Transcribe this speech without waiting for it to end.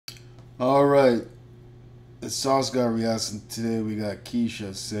All right. The Sauce got reacting today. We got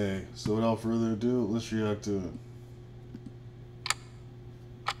Keisha say. So without further ado, let's react to it.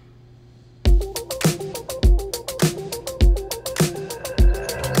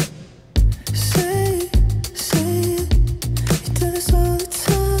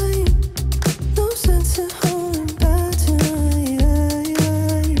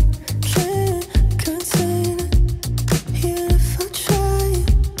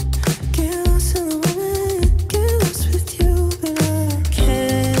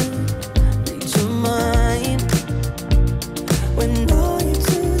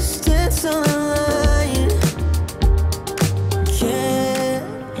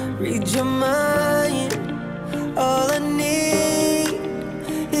 Read your mind. All I need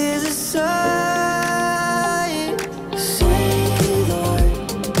is a sign. Say the word.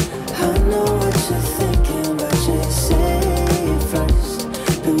 I know what you're thinking, but just say it first.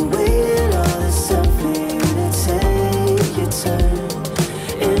 Been waiting all this time for you to take your turn.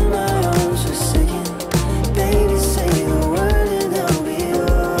 In my arms for a second. Baby, say the word and I'll be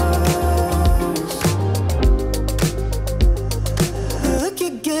yours. The look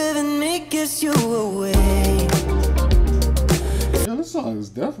you're giving me gives you away. Yeah, this song is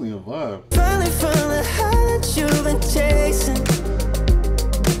definitely a vibe. Finally found the high that you've been chasing.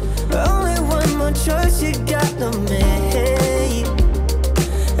 Only one more choice you got to make.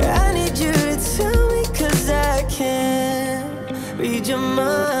 I need you to tell me, 'cause I can't read your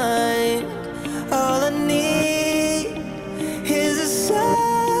mind. All I need is a sign.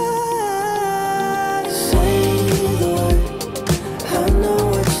 Say the word. I know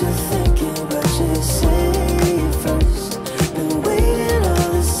what you're thinking, but just say it first. Been waiting all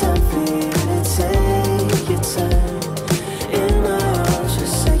this time for you to take your turn. In my arms for a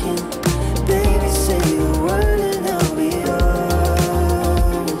second. Baby, say the word and I'll be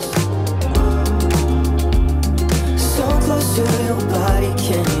yours. So close to your body,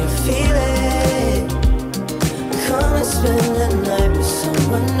 can you feel it? Come and spend the night with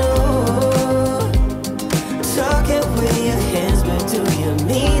someone new. Talking with your hands, but do you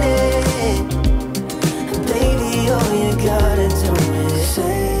mean it? Baby, all you gotta do is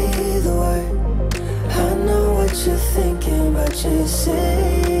say the word. I know what you're thinking, but just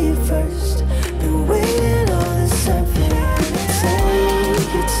say it first. Been waiting all this time for you to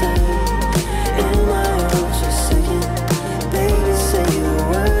take your turn. In my arms for a second. Baby, say the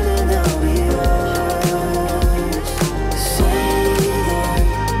word and I'll be yours. Say the word.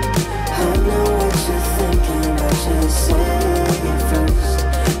 I know what you're thinking, but just say it first.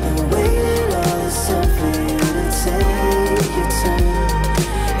 Been waiting all this time for you to take your turn.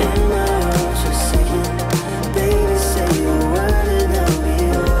 In my arms for a second. Baby, say the word and I'll be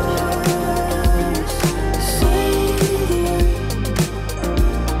yours. Say the word.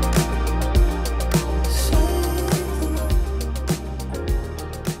 Say the word.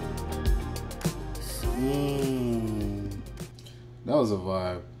 That was a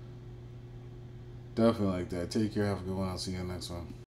vibe. Definitely like that. Take care. Have a good one. I'll see you in the next one.